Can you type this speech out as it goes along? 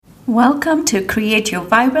Welcome to Create Your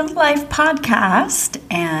Vibrant Life podcast,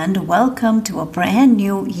 and welcome to a brand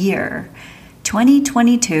new year,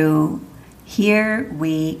 2022. Here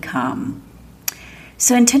we come.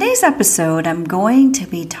 So in today's episode, I'm going to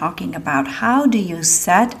be talking about how do you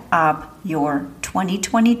set up your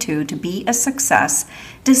 2022 to be a success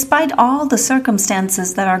despite all the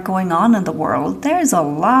circumstances that are going on in the world. There's a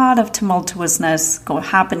lot of tumultuousness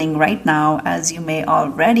happening right now, as you may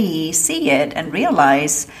already see it and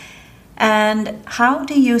realize. And how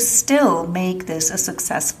do you still make this a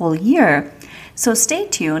successful year? So stay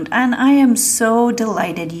tuned, and I am so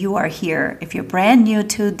delighted you are here. If you're brand new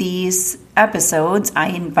to these episodes, I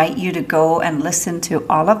invite you to go and listen to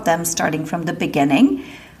all of them starting from the beginning.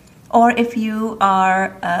 Or if you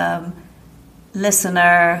are a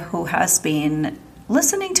listener who has been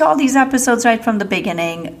listening to all these episodes right from the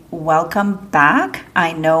beginning, welcome back.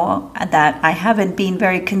 I know that I haven't been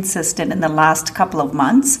very consistent in the last couple of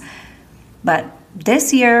months, but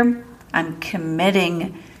this year I'm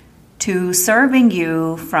committing to serving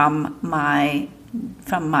you from my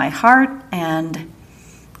heart and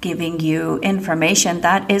giving you information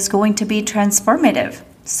that is going to be transformative.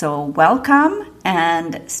 So welcome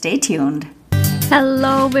and stay tuned.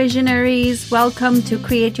 Hello, visionaries. Welcome to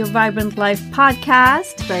Create Your Vibrant Life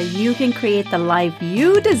podcast, where you can create the life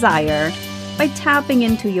you desire by tapping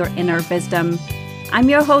into your inner wisdom. I'm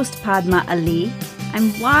your host, Padma Ali.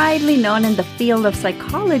 I'm widely known in the field of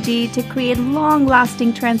psychology to create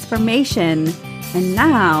long-lasting transformation. And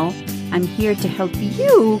now, I'm here to help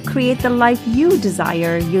you create the life you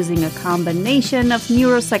desire using a combination of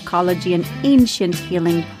neuropsychology and ancient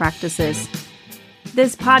healing practices.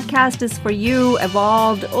 This podcast is for you,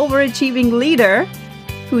 evolved, overachieving leader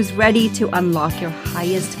who's ready to unlock your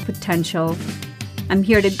highest potential. I'm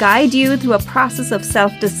here to guide you through a process of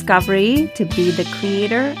self-discovery to be the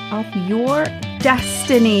creator of your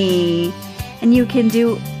destiny. And you can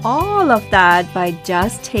do all of that by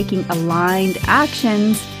just taking aligned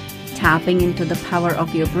actions, tapping into the power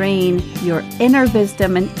of your brain, your inner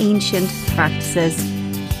wisdom, and ancient practices.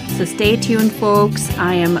 So stay tuned, folks.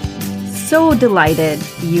 I am so delighted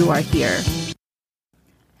you are here.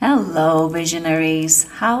 Hello, visionaries.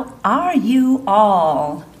 How are you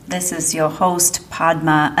all? This is your host,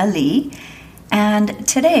 Padma Ali. And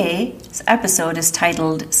today's episode is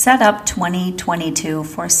titled Set Up 2022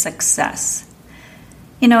 for Success.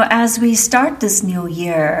 You know, as we start this new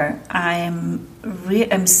year, I'm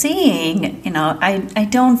seeing, I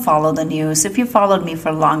don't follow the news. If you followed me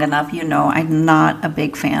for long enough, you know I'm not a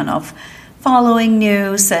big fan of following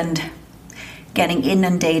news and getting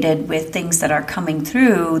inundated with things that are coming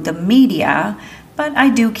through the media, but I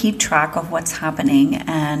do keep track of what's happening,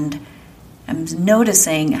 and I'm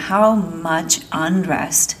noticing how much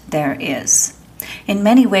unrest there is. In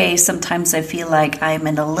many ways, sometimes I feel like I'm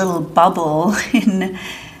in a little bubble in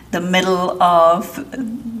the middle of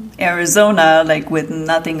Arizona, like with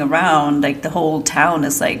nothing around. Like the whole town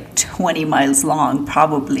is like 20 miles long,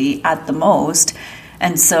 probably at the most.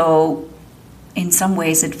 And so in some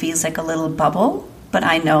ways it feels like a little bubble, but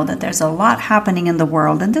I know that there's a lot happening in the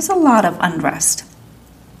world and there's a lot of unrest.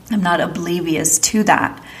 I'm not oblivious to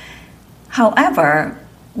that. However,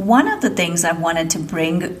 one of the things I wanted to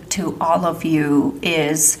bring to all of you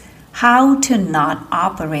is how to not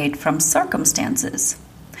operate from circumstances.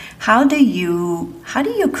 How do you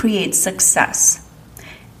create success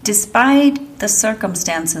despite the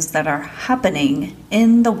circumstances that are happening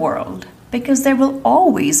in the world? Because there will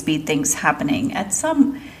always be things happening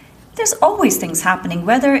there's always things happening,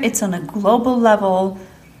 whether it's on a global level,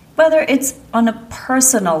 whether it's on a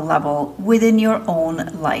personal level within your own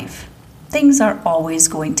life. Things are always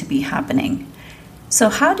going to be happening. So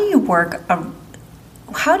how do you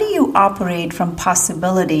operate from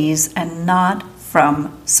possibilities and not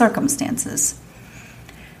from circumstances?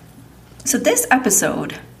 So this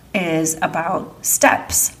episode is about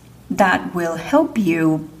steps that will help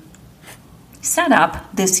you set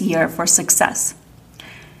up this year for success.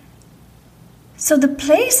 So the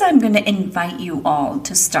place I'm going to invite you all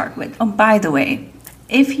to start with, oh, by the way,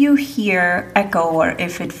 if you hear echo or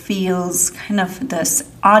if it feels kind of this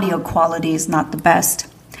audio quality is not the best,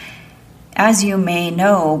 as you may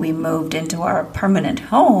know, we moved into our permanent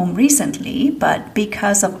home recently, but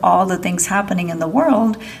because of all the things happening in the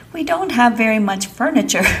world, we don't have very much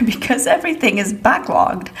furniture because everything is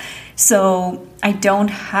backlogged. So I don't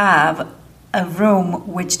have a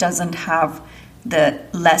room which doesn't have the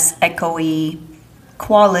less echoey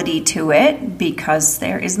quality to it because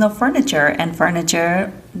there is no furniture, and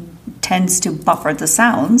furniture tends to buffer the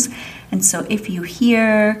sounds. And so if you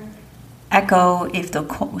hear echo, if the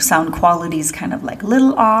sound quality is kind of like a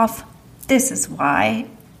little off, this is why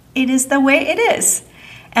it is the way it is.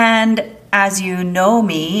 And as you know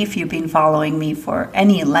me, if you've been following me for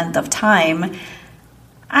any length of time,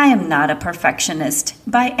 I am not a perfectionist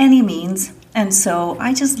by any means. And so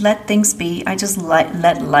I just let things be. I just let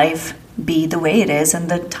life be the way it is. And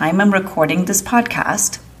the time I'm recording this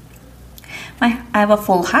podcast, I have a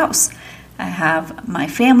full house. I have my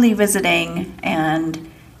family visiting,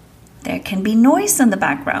 and there can be noise in the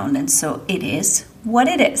background. And so it is what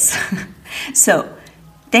it is. So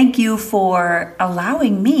thank you for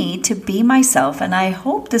allowing me to be myself. And I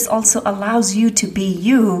hope this also allows you to be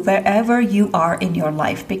you wherever you are in your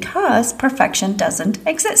life, because perfection doesn't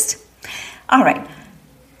exist. All right,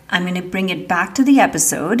 I'm going to bring it back to the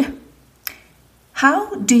episode.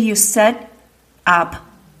 How do you set up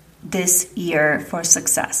this year for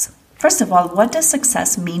success? First of all, what does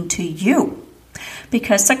success mean to you?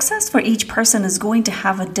 Because success for each person is going to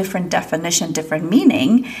have a different definition, different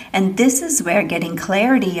meaning, and this is where getting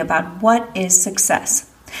clarity about what is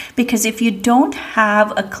success. Because if you don't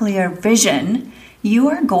have a clear vision, you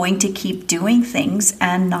are going to keep doing things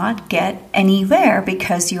and not get anywhere,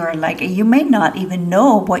 because you may not even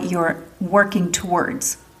know what you're working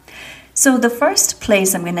towards. So the first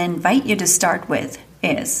place I'm going to invite you to start with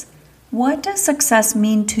is, what does success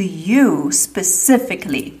mean to you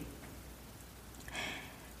specifically?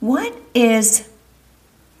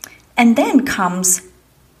 And then comes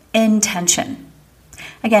intention.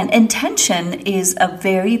 Again, intention is a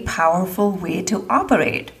very powerful way to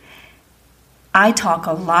operate. I talk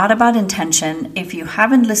a lot about intention. If you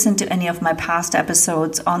haven't listened to any of my past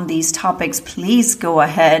episodes on these topics, please go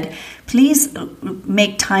ahead. Please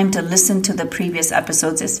make time to listen to the previous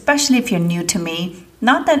episodes, especially if you're new to me.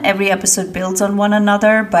 Not that every episode builds on one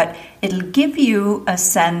another, but it'll give you a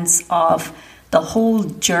sense of the whole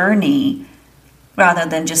journey rather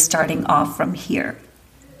than just starting off from here.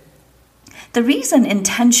 The reason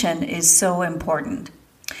intention is so important.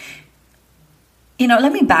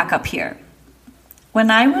 Let me back up here. When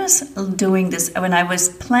I was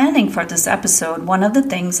planning for this episode, one of the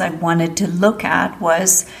things I wanted to look at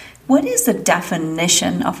was, what is the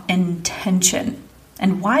definition of intention?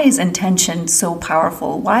 And why is intention so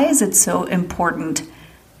powerful? Why is it so important,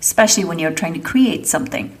 especially when you're trying to create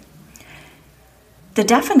something? The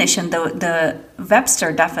definition, the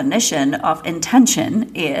Webster definition of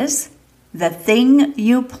intention is the thing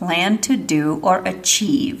you plan to do or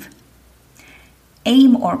achieve.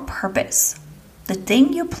 Aim or purpose. The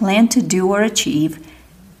thing you plan to do or achieve,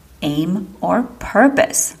 aim or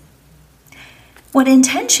purpose. What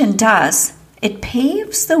intention does, it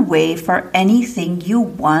paves the way for anything you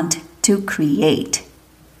want to create.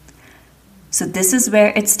 So this is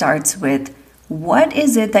where it starts with, what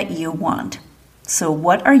is it that you want? So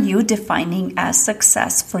what are you defining as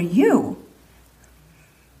success for you?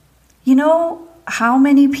 How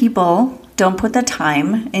many people don't put the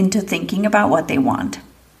time into thinking about what they want?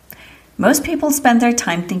 Most people spend their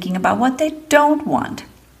time thinking about what they don't want.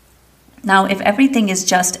 Now, if everything is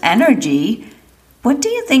just energy, what do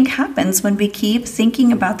you think happens when we keep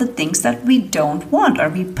thinking about the things that we don't want, or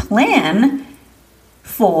we plan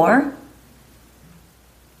for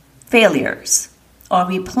failures, or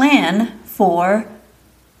we plan for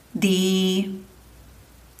the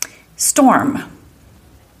storm?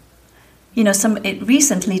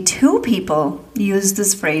 Recently, 2 people used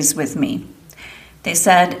this phrase with me. They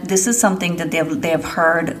said this is something that they have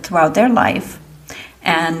heard throughout their life,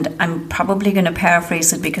 and I'm probably going to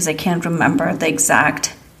paraphrase it because I can't remember the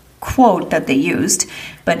exact quote that they used,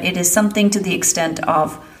 but it is something to the extent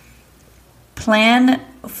of plan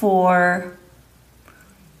for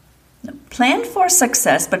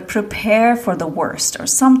success, but prepare for the worst, or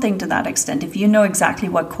something to that extent. If you know exactly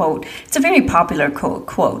what quote, it's a very popular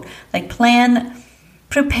quote, like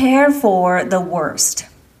prepare for the worst.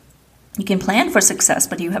 You can plan for success,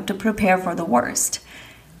 but you have to prepare for the worst.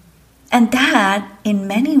 And that, in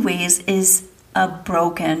many ways, is a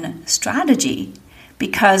broken strategy.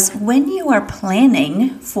 Because when you are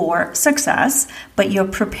planning for success, but you're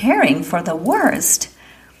preparing for the worst,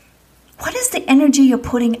 what is the energy you're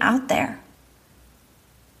putting out there?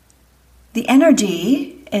 The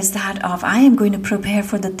energy is that of, I am going to prepare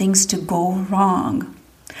for the things to go wrong.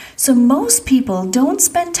 So most people don't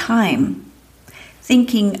spend time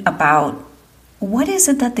thinking about what is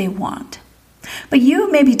it that they want. But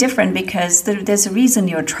you may be different, because there's a reason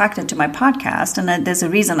you're attracted to my podcast, and there's a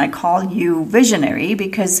reason I call you visionary,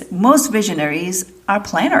 because most visionaries are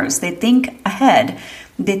planners. They think ahead.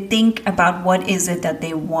 They think about what is it that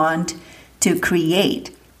they want to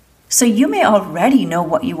create. So you may already know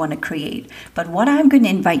what you want to create, but what I'm going to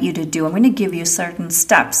invite you to do, I'm going to give you certain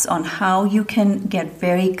steps on how you can get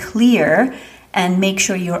very clear and make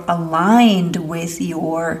sure you're aligned with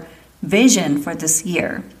your vision for this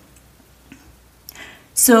year.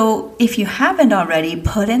 So if you haven't already,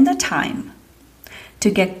 put in the time to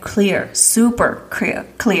get clear, super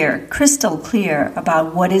clear, crystal clear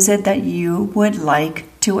about what is it that you would like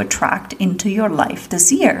to attract into your life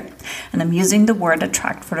this year. And I'm using the word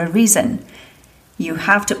attract for a reason. You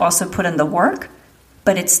have to also put in the work,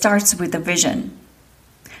 but it starts with a vision.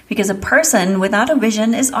 Because a person without a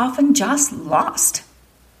vision is often just lost.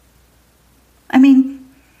 I mean,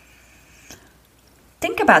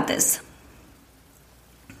 think about this.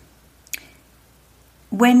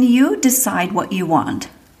 When you decide what you want,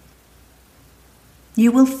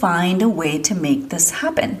 you will find a way to make this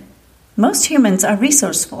happen. Most humans are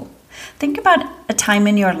resourceful. Think about a time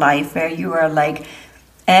in your life where you are like,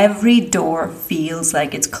 every door feels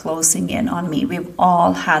like it's closing in on me. We've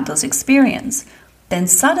all had those experiences. Then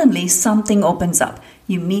suddenly something opens up.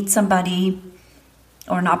 You meet somebody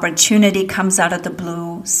or an opportunity comes out of the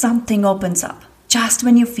blue. Something opens up just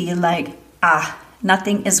when you feel like,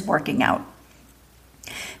 nothing is working out.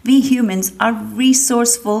 We humans are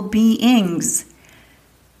resourceful beings.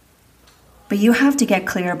 But you have to get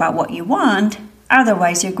clear about what you want.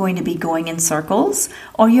 Otherwise, you're going to be going in circles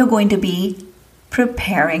or you're going to be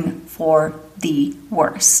preparing for the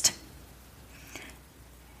worst.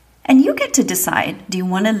 And you get to decide, do you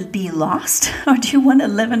want to be lost or do you want to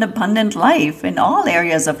live an abundant life in all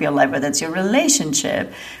areas of your life, whether it's your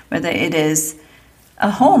relationship, whether it is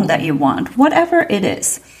a home that you want, whatever it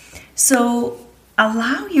is. So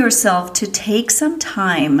allow yourself to take some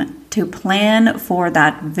time to plan for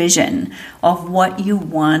that vision of what you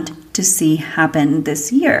want to see happen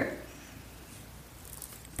this year.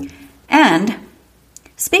 And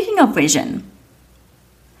speaking of vision,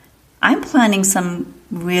 I'm planning some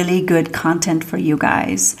really good content for you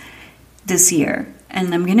guys this year.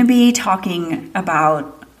 And I'm going to be talking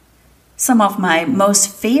about some of my most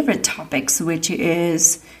favorite topics, which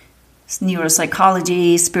is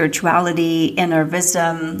neuropsychology, spirituality, inner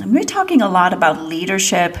wisdom. We're talking a lot about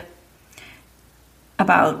leadership,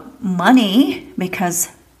 about money,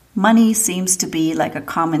 because money seems to be like a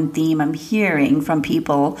common theme I'm hearing from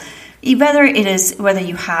people, whether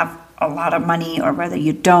you have a lot of money or whether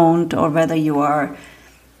you don't, or whether it's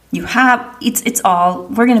all,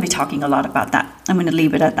 we're going to be talking a lot about that. I'm going to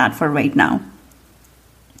leave it at that for right now.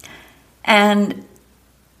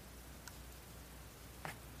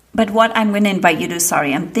 But what I'm going to invite you to,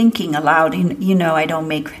 I'm thinking aloud. You know, I don't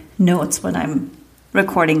make notes when I'm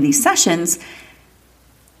recording these sessions.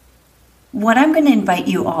 What I'm going to invite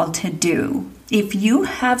you all to do, if you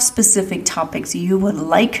have specific topics you would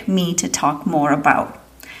like me to talk more about,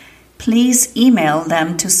 please email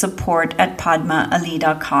them to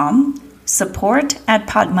support@padmaali.com,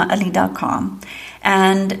 support@padmaali.com.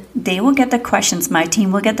 And they will get the questions. My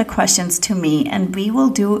team will get the questions to me, and we will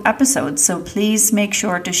do episodes. So please make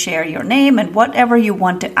sure to share your name and whatever you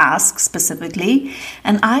want to ask specifically,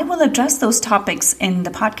 and I will address those topics in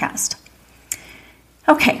the podcast.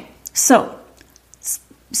 Okay, so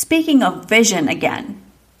speaking of vision again,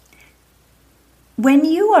 when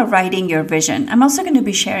you are writing your vision, I'm also going to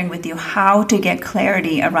be sharing with you how to get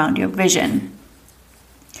clarity around your vision.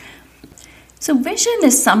 So vision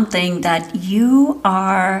is something that you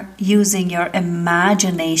are using your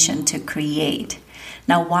imagination to create.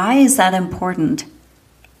 Now, why is that important?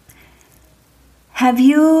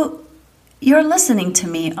 You're listening to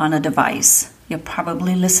me on a device. You're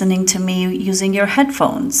probably listening to me using your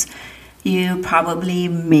headphones. You probably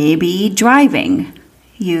may be driving.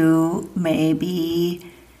 You may be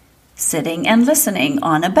sitting and listening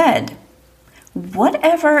on a bed.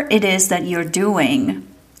 Whatever it is that you're doing,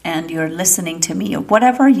 and you're listening to me, or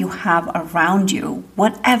whatever you have around you,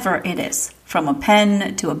 whatever it is, from a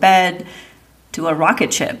pen to a bed to a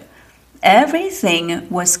rocket ship, everything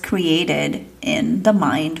was created in the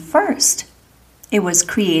mind first. It was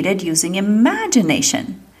created using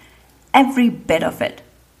imagination, every bit of it.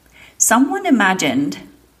 Someone imagined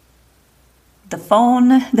the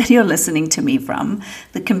phone that you're listening to me from,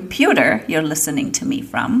 the computer you're listening to me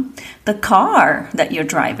from, the car that you're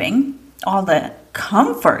driving, all the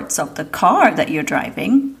comforts of the car that you're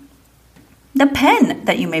driving, the pen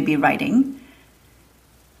that you may be writing,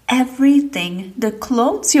 everything, the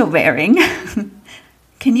clothes you're wearing.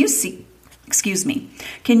 Can you see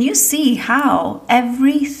how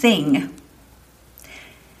everything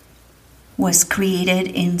was created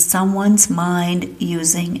in someone's mind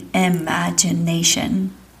using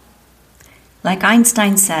imagination? Like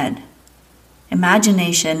Einstein said,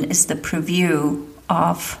 imagination is the preview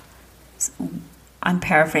of I'm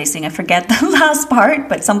paraphrasing, I forget the last part,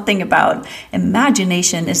 but something about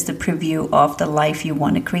imagination is the preview of the life you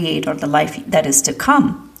want to create or the life that is to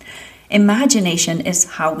come. Imagination is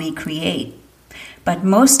how we create. But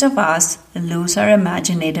most of us lose our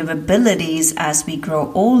imaginative abilities as we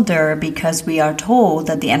grow older because we are told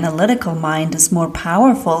that the analytical mind is more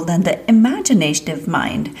powerful than the imaginative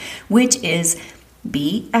mind, which is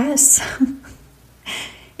BS.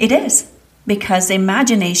 It is, because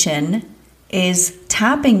imagination is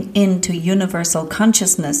tapping into universal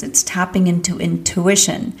consciousness. It's tapping into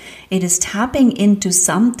intuition. It is tapping into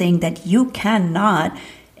something that you cannot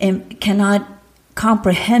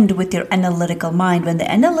comprehend with your analytical mind. When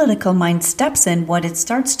the analytical mind steps in, what it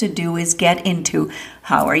starts to do is get into,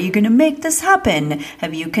 how are you going to make this happen?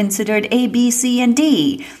 Have you considered A, B, C, and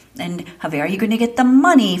D? And how are you going to get the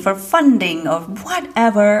money for funding or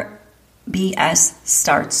whatever? BS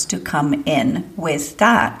starts to come in with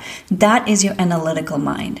that. That is your analytical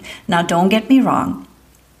mind. Now, don't get me wrong.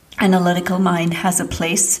 Analytical mind has a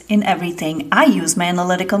place in everything. I use my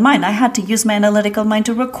analytical mind. I had to use my analytical mind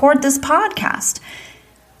to record this podcast.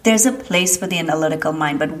 There's a place for the analytical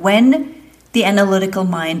mind, but when the analytical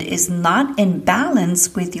mind is not in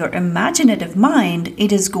balance with your imaginative mind,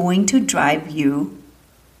 it is going to drive you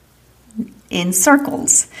in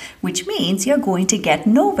circles, which means you're going to get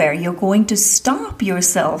nowhere. You're going to stop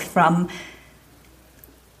yourself from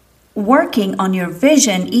working on your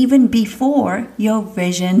vision even before your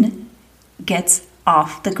vision gets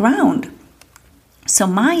off the ground. So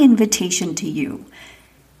my invitation to you,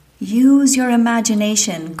 use your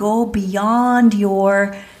imagination, go beyond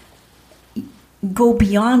your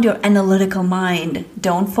analytical mind.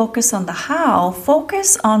 Don't focus on the how,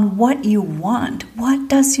 focus on what you want. What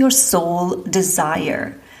does your soul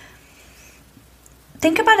desire?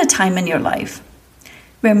 Think about a time in your life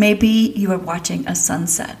where maybe you were watching a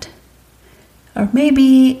sunset. Or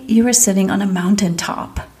maybe you were sitting on a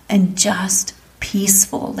mountaintop and just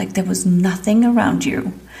peaceful, like there was nothing around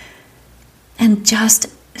you. And just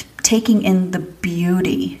taking in the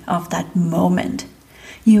beauty of that moment.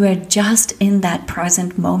 You were just in that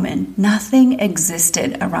present moment. Nothing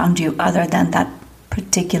existed around you other than that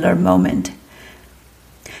particular moment.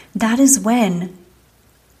 That is when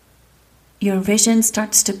your vision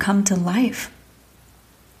starts to come to life.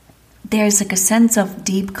 There's like a sense of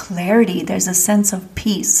deep clarity. There's a sense of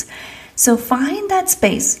peace. So find that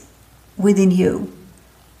space within you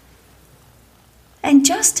and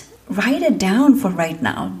just write it down for right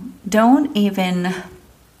now. Don't even,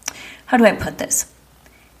 how do I put this?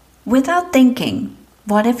 Without thinking,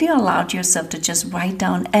 what if you allowed yourself to just write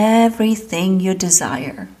down everything you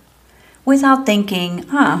desire? Without thinking,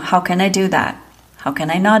 how can I do that? How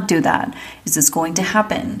can I not do that? Is this going to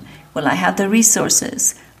happen? Will I have the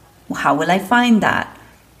resources? How will I find that?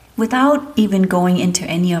 Without even going into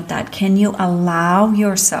any of that, can you allow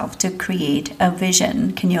yourself to create a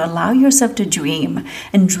vision? Can you allow yourself to dream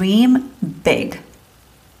and dream big?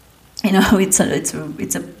 You know, it's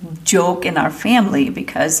a joke in our family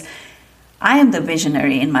because I am the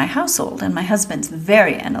visionary in my household and my husband's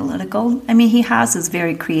very analytical. I mean, he has this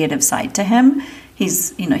very creative side to him. He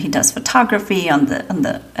does photography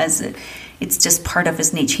it's just part of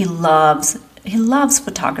his nature. He loves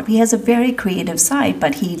photography. He has a very creative side,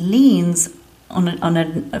 but he leans on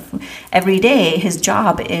every day. His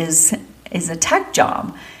job is a tech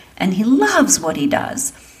job, and he loves what he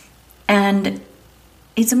does. And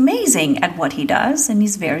he's amazing at what he does, and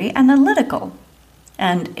he's very analytical.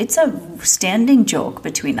 And it's a standing joke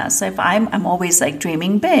between us. If I'm always like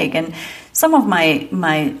dreaming big, and some of my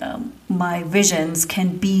visions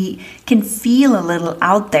can feel a little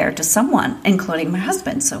out there to someone, including my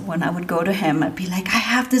husband. So when I would go to him, I'd be like, I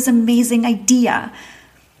have this amazing idea.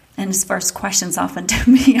 And his first questions often to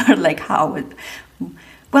me are like,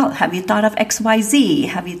 well, have you thought of XYZ?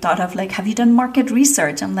 Have you done market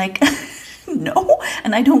research? I'm like, no,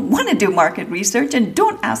 and I don't want to do market research, and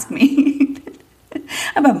don't ask me.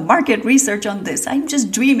 I'm a market research on this. I'm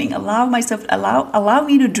just dreaming. Allow me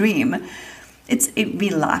to dream. We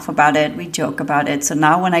laugh about it. We joke about it. So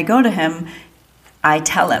now when I go to him, I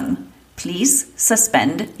tell him, please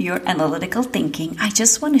suspend your analytical thinking. I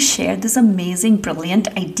just want to share this amazing, brilliant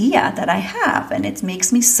idea that I have. And it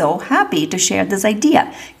makes me so happy to share this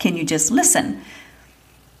idea. Can you just listen?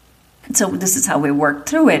 So this is how we work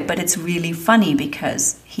through it, but it's really funny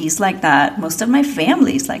because he's like that. Most of my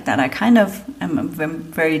family's like that. I kind of am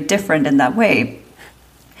very different in that way.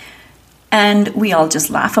 And we all just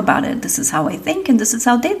laugh about it. This is how I think and this is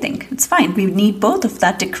how they think. It's fine. We need both of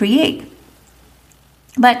that to create.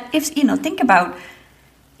 But think about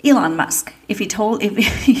Elon Musk.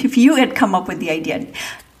 If you had come up with the idea,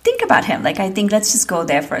 think about him. Like, I think let's just go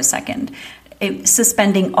there for a second.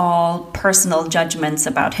 Suspending all personal judgments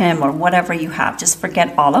about him or whatever you have. Just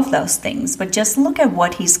forget all of those things, but just look at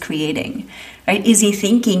what he's creating, right? Is he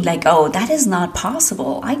thinking like, oh, that is not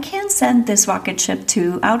possible. I can't send this rocket ship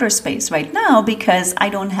to outer space right now because I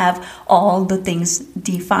don't have all the things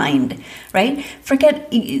defined, right?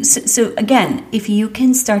 Forget. So again, if you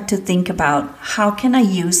can start to think about how can I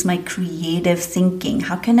use my creative thinking?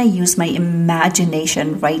 How can I use my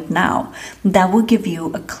imagination right now? That will give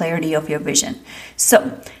you a clarity of your vision.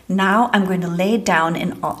 So now I'm going to lay it down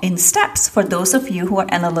in steps for those of you who are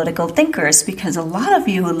analytical thinkers, because a lot of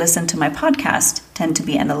you who listen to my podcast tend to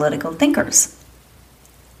be analytical thinkers.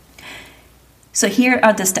 So here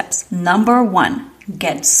are the steps. Number 1,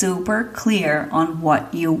 get super clear on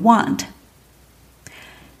what you want.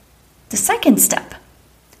 The second step,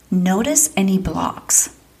 notice any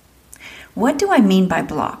blocks. What do I mean by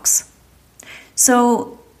blocks?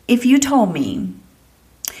 So if you told me,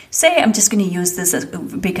 say I'm just going to use this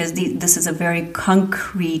because this is a very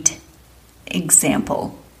concrete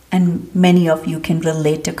example, and many of you can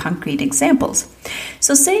relate to concrete examples.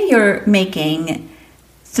 So say you're making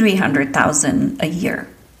 $300,000 a year,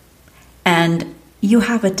 and you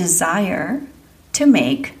have a desire to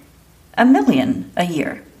make $1 million a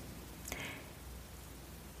year.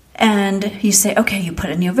 And you say, okay, you put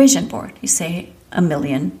in your vision board. You say $1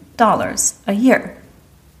 million a year.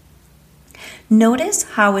 Notice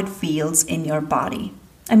how it feels in your body.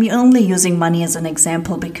 I'm only using money as an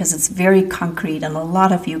example because it's very concrete and a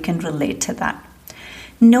lot of you can relate to that.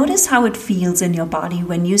 Notice how it feels in your body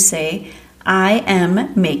when you say, I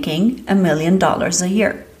am making $1 million a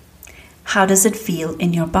year. How does it feel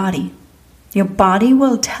in your body? Your body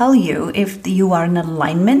will tell you if you are in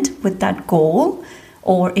alignment with that goal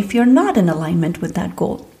or if you're not in alignment with that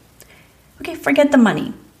goal. Okay, forget the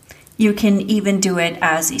money. You can even do it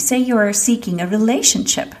as, say you're seeking a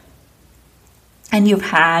relationship and you've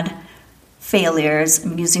had failures.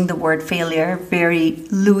 I'm using the word failure very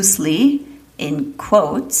loosely in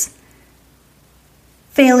quotes.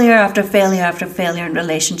 Failure after failure after failure in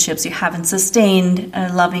relationships. You haven't sustained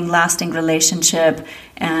a loving, lasting relationship,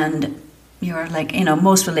 and you're like,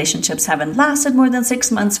 most relationships haven't lasted more than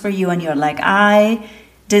 6 months for you, and you're like, I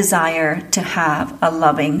desire to have a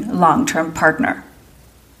loving, long-term partner.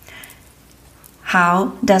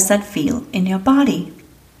 How does that feel in your body?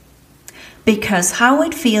 Because how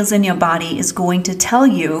it feels in your body is going to tell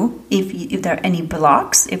you if there are any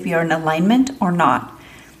blocks, if you're in alignment or not.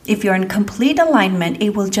 If you're in complete alignment,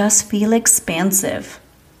 it will just feel expansive.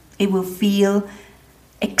 It will feel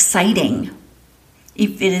exciting.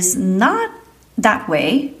 If it is not that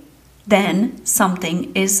way, then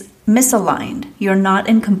something is misaligned. You're not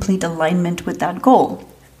in complete alignment with that goal.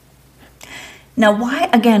 Now,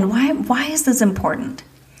 why is this important?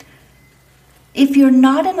 If you're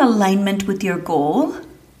not in alignment with your goal,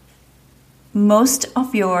 most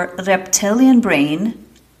of your reptilian brain,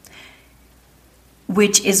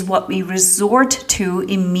 which is what we resort to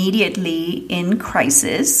immediately in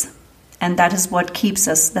crisis, and that is what keeps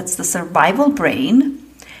us, that's the survival brain.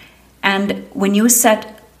 And when you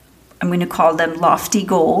set, I'm going to call them lofty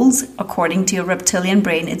goals, according to your reptilian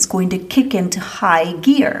brain, it's going to kick into high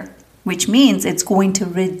gear, which means it's going to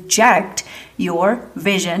reject your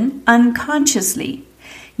vision unconsciously.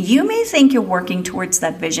 You may think you're working towards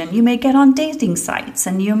that vision. You may get on dating sites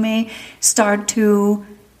and you may start to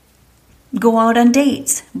go out on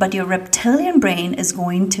dates, but your reptilian brain is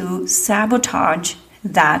going to sabotage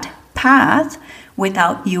that path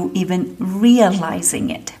without you even realizing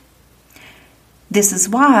it. This is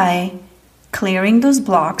why clearing those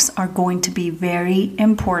blocks are going to be very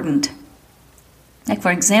important. Like,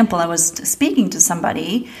 for example, I was speaking to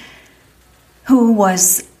somebody who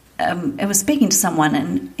was, I was speaking to someone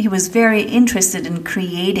and he was very interested in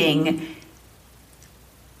creating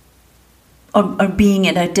or being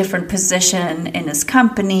in a different position in his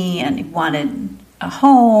company, and he wanted a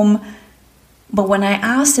home. But when I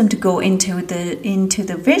asked him to go into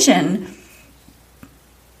the vision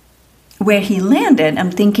where he landed,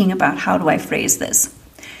 I'm thinking about how do I phrase this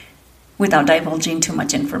without divulging too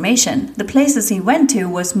much information. The places he went to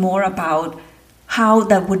was more about how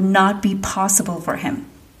that would not be possible for him.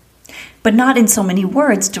 But not in so many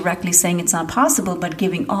words directly saying it's not possible, but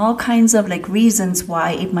giving all kinds of reasons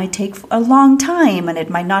why it might take a long time and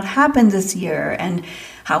it might not happen this year, and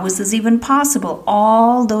how is this even possible?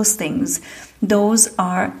 All those things. Those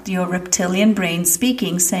are your reptilian brain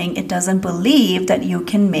speaking, saying it doesn't believe that you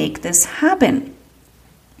can make this happen.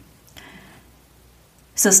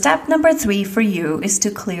 So step number 3 for you is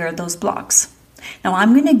to clear those blocks. Now,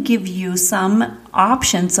 I'm going to give you some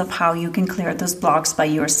options of how you can clear those blocks by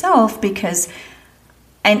yourself because,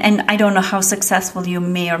 and I don't know how successful you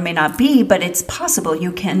may or may not be, but it's possible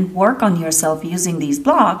you can work on yourself using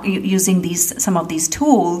some of these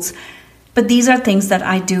tools. But these are things that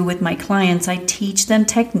I do with my clients. I teach them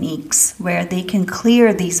techniques where they can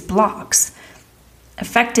clear these blocks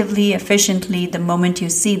effectively, efficiently. The moment you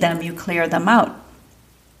see them, you clear them out.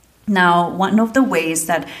 Now, one of the ways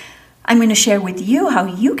that I'm going to share with you how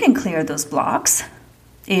you can clear those blocks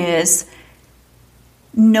is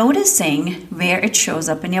noticing where it shows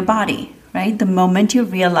up in your body, right? The moment you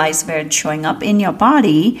realize where it's showing up in your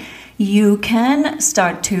body, you can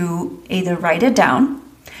start to either write down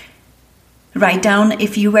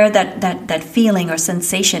if you wear that feeling or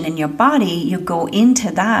sensation in your body, you go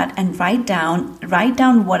into that and write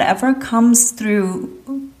down whatever comes through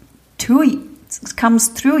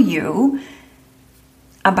you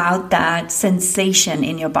about that sensation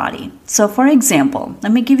in your body. So for example,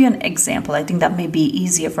 let me give you an example. I think that may be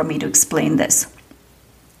easier for me to explain this.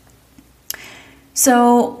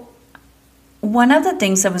 So one of the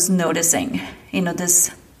things I was noticing,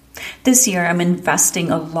 this year I'm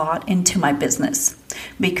investing a lot into my business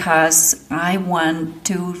because I want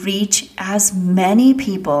to reach as many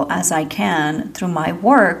people as I can through my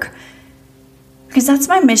work, because that's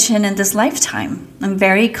my mission in this lifetime. I'm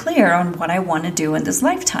very clear on what I want to do in this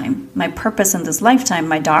lifetime. My purpose in this lifetime,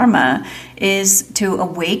 my dharma, is to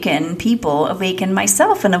awaken people, awaken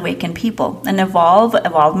myself and awaken people, and evolve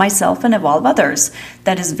myself and evolve others.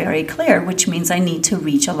 That is very clear, which means I need to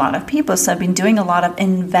reach a lot of people. So I've been doing a lot of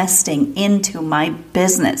investing into my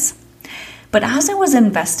business. But as I was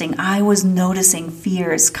investing, I was noticing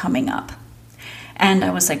fears coming up. And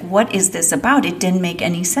I was like, what is this about? It didn't make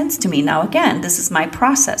any sense to me. Now, again, this is my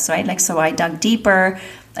process, right? So I dug deeper,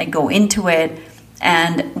 I go into it.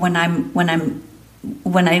 And when I'm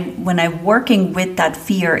working with that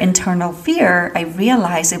fear, internal fear, I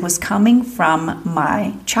realized it was coming from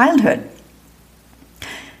my childhood.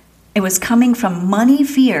 It was coming from money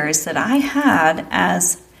fears that I had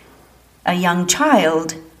as a young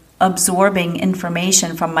child, absorbing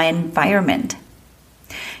information from my environment.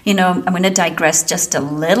 I'm going to digress just a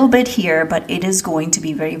little bit here, but it is going to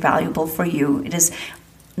be very valuable for you. It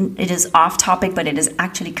is off topic, but it is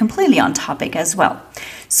actually completely on topic as well.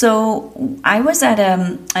 So I was at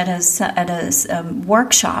a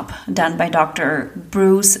workshop done by Dr.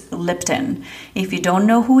 Bruce Lipton. If you don't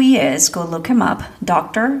know who he is, go look him up.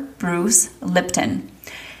 Dr. Bruce Lipton.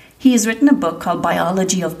 He has written a book called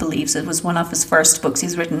Biology of Beliefs. It was one of his first books.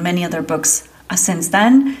 He's written many other books since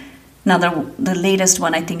then. Now, the latest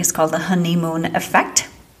one, I think, is called The Honeymoon Effect.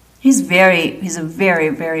 He's a very,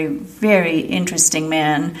 very, very interesting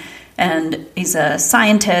man. And he's a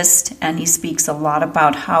scientist, and he speaks a lot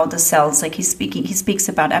about how the cells, he speaks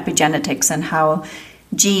about epigenetics and how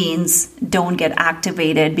genes don't get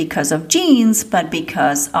activated because of genes, but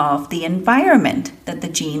because of the environment that the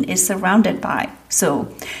gene is surrounded by.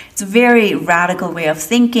 So it's a very radical way of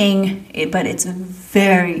thinking, but it's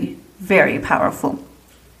very, very powerful.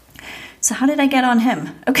 So how did I get on him?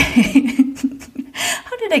 Okay.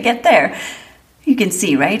 How did I get there? You can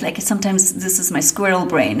see, right? Sometimes this is my squirrel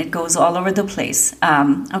brain. It goes all over the place.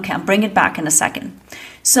 Okay, I'll bring it back in a second.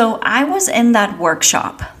 So I was in that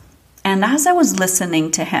workshop, and as I was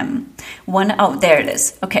listening to him, there it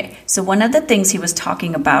is. Okay, so one of the things he was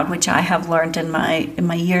talking about, which I have learned in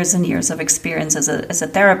my years and years of experience as a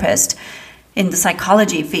therapist in the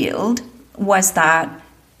psychology field, was that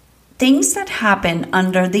things that happen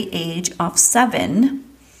under the age of 7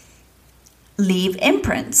 leave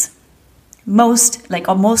imprints. Most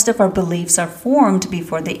of our beliefs are formed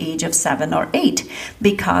before the age of 7 or 8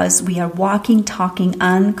 because we are walking, talking,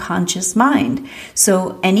 unconscious mind.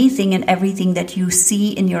 So anything and everything that you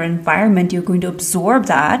see in your environment, you're going to absorb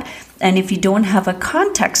that. And if you don't have a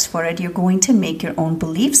context for it, you're going to make your own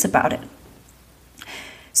beliefs about it.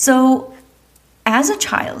 So as a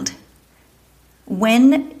child,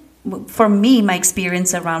 for me, my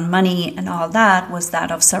experience around money and all that was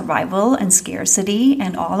that of survival and scarcity,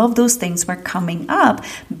 and all of those things were coming up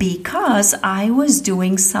because I was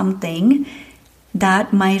doing something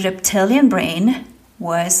that my reptilian brain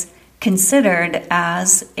was considered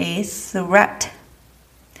as a threat.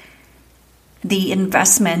 The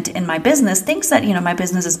investment in my business, things that, my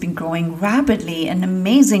business has been growing rapidly and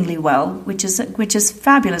amazingly well, which is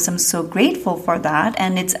fabulous. I'm so grateful for that.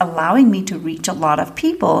 And it's allowing me to reach a lot of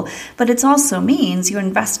people, but it also means you're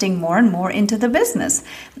investing more and more into the business.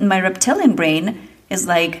 My reptilian brain is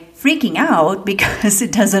freaking out because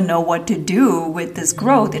it doesn't know what to do with this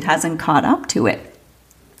growth. It hasn't caught up to it.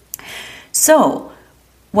 So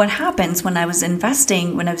what happens when I was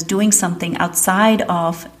doing something outside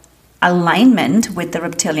of alignment with the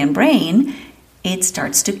reptilian brain, it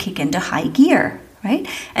starts to kick into high gear, right?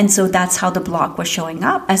 And so that's how the block was showing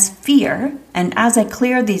up, as fear. And as I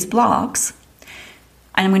clear these blocks,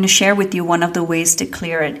 I'm going to share with you one of the ways to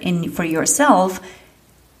clear it for yourself.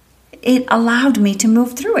 It allowed me to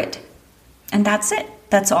move through it. And that's it.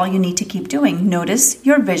 That's all you need to keep doing. Notice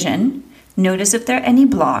your vision. Notice if there are any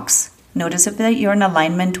blocks. Notice if you're in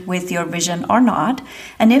alignment with your vision or not.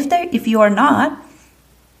 And if you are not,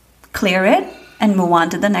 clear it and move on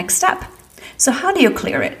to the next step. So how do you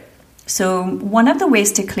clear it? So one of the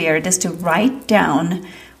ways to clear it is to write down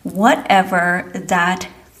whatever that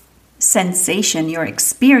sensation you're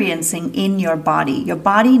experiencing in your body. Your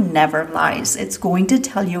body never lies. It's going to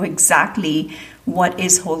tell you exactly what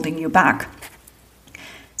is holding you back.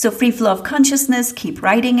 So free flow of consciousness, keep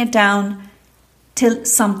writing it down till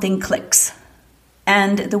something clicks.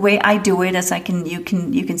 And the way I do it is you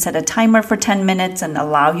can set a timer for 10 minutes and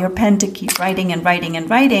allow your pen to keep writing and writing and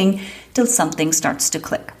writing till something starts to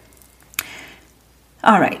click.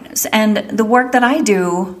 All right. And the work that I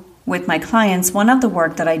do with my clients, one of the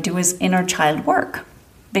work that I do is inner child work.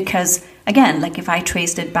 Because again, like if I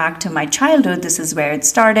traced it back to my childhood, this is where it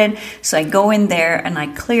started. So I go in there and I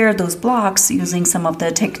clear those blocks using some of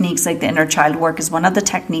the techniques, like the inner child work is one of the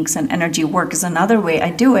techniques and energy work is another way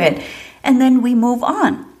I do it. And then we move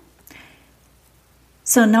on.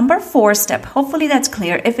 So number 4 step, hopefully that's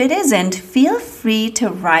clear. If it isn't, feel free to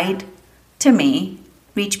write to me.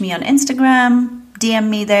 Reach me on Instagram, DM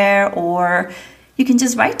me there, or you can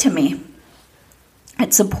just write to me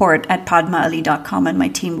at support@padmaali.com and my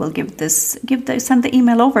team will send the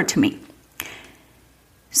email over to me.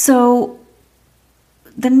 So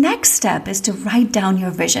the next step is to write down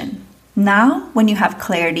your vision. Now, when you have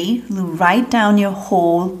clarity, write down your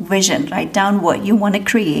whole vision. Write down what you want to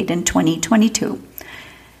create in 2022.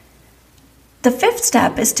 The 5th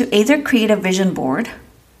step is to either create a vision board,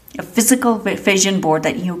 a physical vision board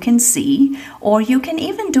that you can see, or you can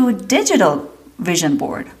even do a digital vision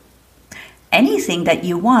board. Anything that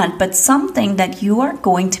you want, but something that you are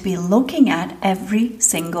going to be looking at every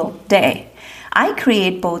single day. I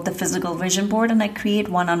create both the physical vision board and I create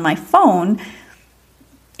one on my phone.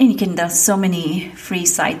 And there's so many free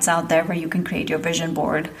sites out there where you can create your vision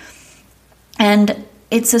board. And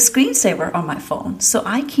it's a screensaver on my phone. So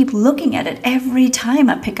I keep looking at it every time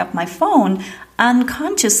I pick up my phone.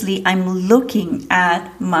 Unconsciously, I'm looking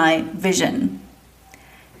at my vision.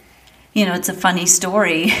 It's a funny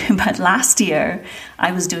story, but last year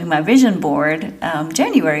I was doing my vision board,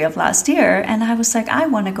 January of last year, and I was like, I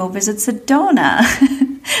want to go visit Sedona.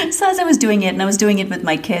 So as I was doing it, and I was doing it with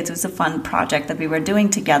my kids, it was a fun project that we were doing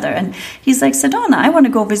together, and he's like, Sedona, I want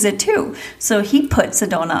to go visit too. So he put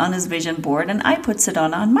Sedona on his vision board, and I put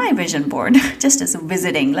Sedona on my vision board, just as a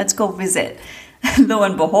visiting, let's go visit. Lo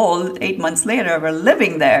and behold, 8 months later, we're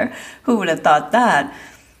living there. Who would have thought that?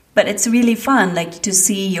 But it's really fun, to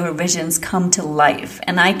see your visions come to life.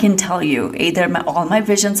 And I can tell you, either all my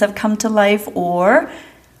visions have come to life or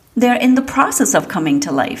they're in the process of coming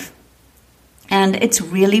to life. And it's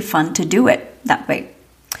really fun to do it that way.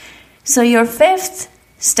 So your 5th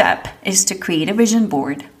step is to create a vision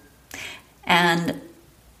board. And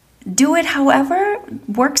do it however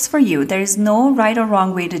works for you. There is no right or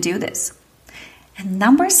wrong way to do this. And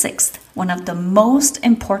number 6, one of the most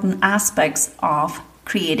important aspects of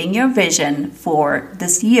creating your vision for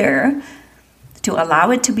this year to allow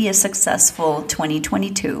it to be a successful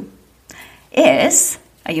 2022 is,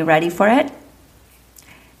 are you ready for it?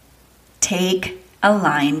 Take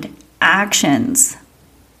aligned actions.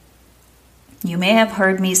 You may have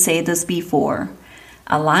heard me say this before.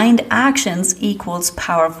 Aligned actions equals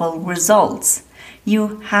powerful results.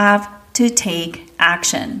 You have to take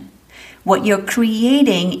action. What you're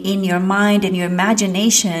creating in your mind and your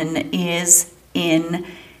imagination is in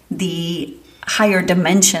the higher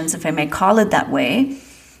dimensions, if I may call it that way.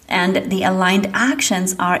 And the aligned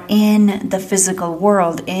actions are in the physical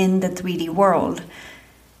world, in the 3D world.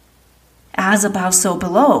 As above, so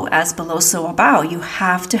below. As below, so above. You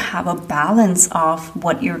have to have a balance of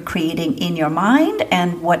what you're creating in your mind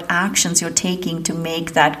and what actions you're taking to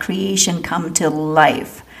make that creation come to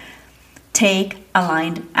life. Take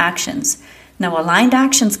aligned actions. Now, aligned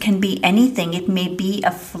actions can be anything. It may be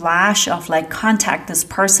a flash of contact this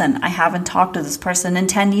person. I haven't talked to this person in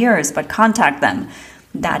 10 years, but contact them.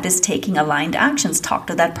 That is taking aligned actions. Talk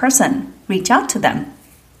to that person. Reach out to them.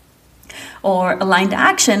 Or aligned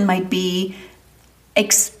action might be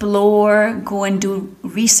explore, go and do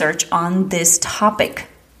research on this topic.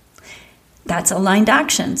 That's aligned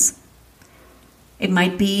actions. It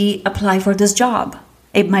might be apply for this job.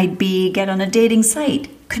 It might be get on a dating site.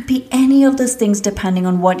 Could be any of those things depending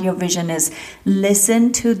on what your vision is.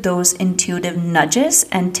 Listen to those intuitive nudges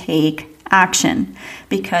and take action.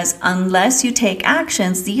 Because unless you take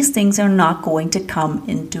actions, these things are not going to come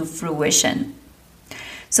into fruition.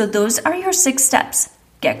 So those are your 6 steps.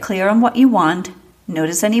 Get clear on what you want.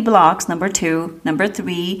 Notice any blocks, number 2. Number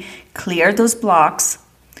 3, clear those blocks.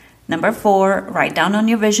 Number 4, write down on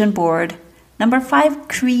your vision board. Number 5,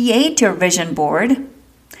 create your vision board.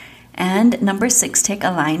 And number 6, take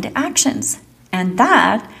aligned actions. And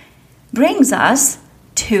that brings us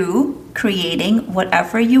to creating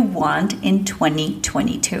whatever you want in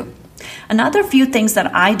 2022. Another few things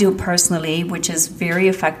that I do personally, which is very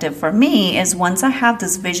effective for me, is once I have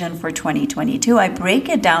this vision for 2022, I break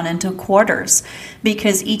it down into quarters,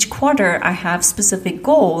 because each quarter I have specific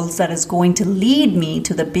goals that is going to lead me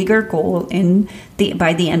to the bigger goal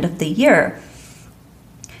by the end of the year.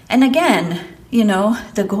 And again,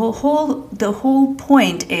 the whole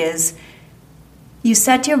point is you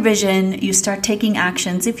set your vision, you start taking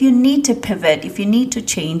actions. If you need to pivot, if you need to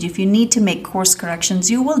change, if you need to make course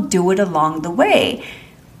corrections, you will do it along the way.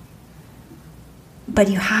 But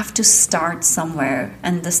you have to start somewhere,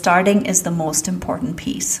 and the starting is the most important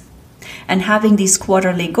piece. And having these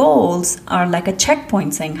quarterly goals are like a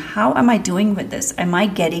checkpoint saying, how am I doing with this? Am I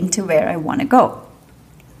getting to where I want to go?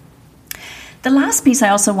 The last piece I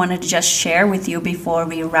also wanted to just share with you before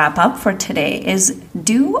we wrap up for today is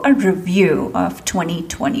do a review of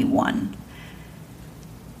 2021.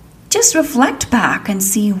 Just reflect back and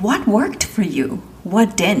see what worked for you,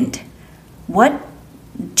 what didn't, what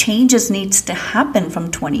changes needs to happen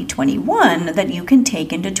from 2021 that you can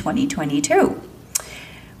take into 2022.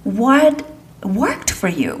 What worked for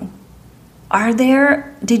you?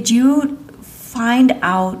 Did you find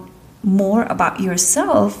out more about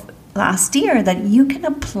yourself last year that you can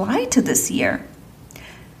apply to this year?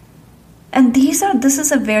 And this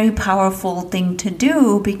is a very powerful thing to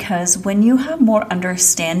do, because when you have more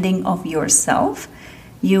understanding of yourself,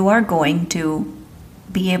 you are going to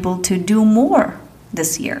be able to do more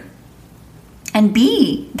this year and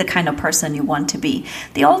be the kind of person you want to be.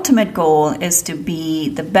 The ultimate goal is to be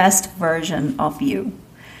the best version of you.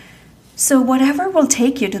 So whatever will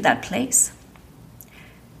take you to that place.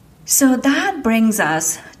 So that brings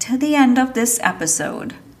us to the end of this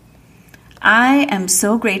episode. I am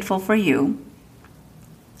so grateful for you.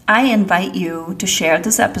 I invite you to share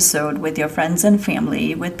this episode with your friends and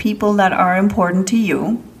family, with people that are important to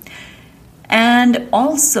you. And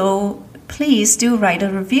also, please do write a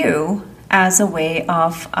review as a way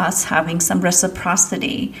of us having some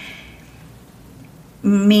reciprocity.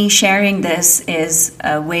 Me sharing this is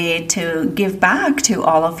a way to give back to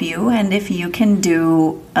all of you, and if you can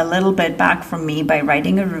do a little bit back from me by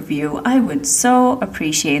writing a review, I would so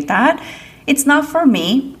appreciate that. It's not for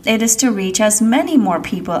me, it is to reach as many more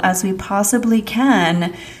people as we possibly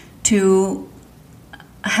can to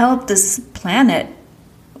help this planet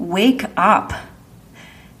wake up.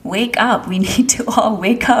 Wake up. We need to all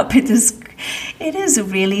wake up. It is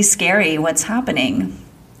really scary what's happening.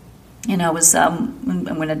 I'm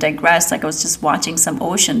going to digress. I was just watching some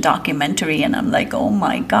ocean documentary, and I'm like, oh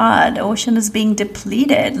my God, ocean is being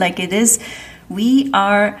depleted. We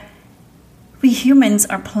humans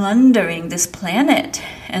are plundering this planet.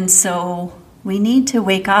 And so we need to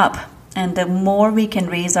wake up. And the more we can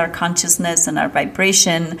raise our consciousness and our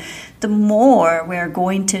vibration, the more we're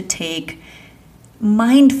going to take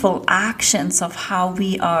mindful actions of how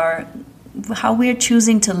we're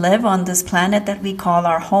choosing to live on this planet that we call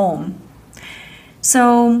our home.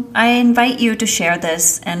 So I invite you to share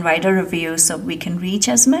this and write a review so we can reach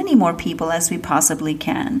as many more people as we possibly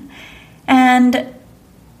can. And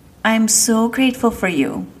I'm so grateful for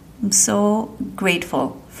you. I'm so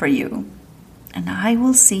grateful for you. And I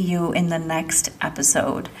will see you in the next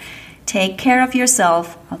episode. Take care of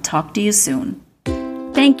yourself. I'll talk to you soon.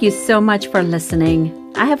 Thank you so much for listening.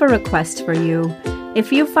 I have a request for you.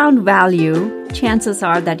 If you found value, chances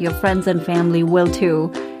are that your friends and family will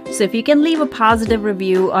too. So if you can leave a positive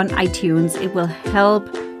review on iTunes, it will help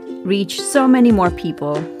reach so many more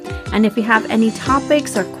people. And if you have any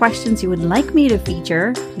topics or questions you would like me to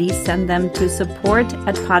feature, please send them to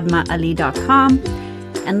support@padmaali.com.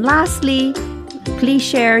 And lastly, please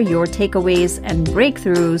share your takeaways and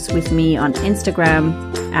breakthroughs with me on Instagram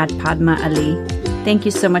 @PadmaAli. Thank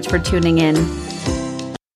you so much for tuning in.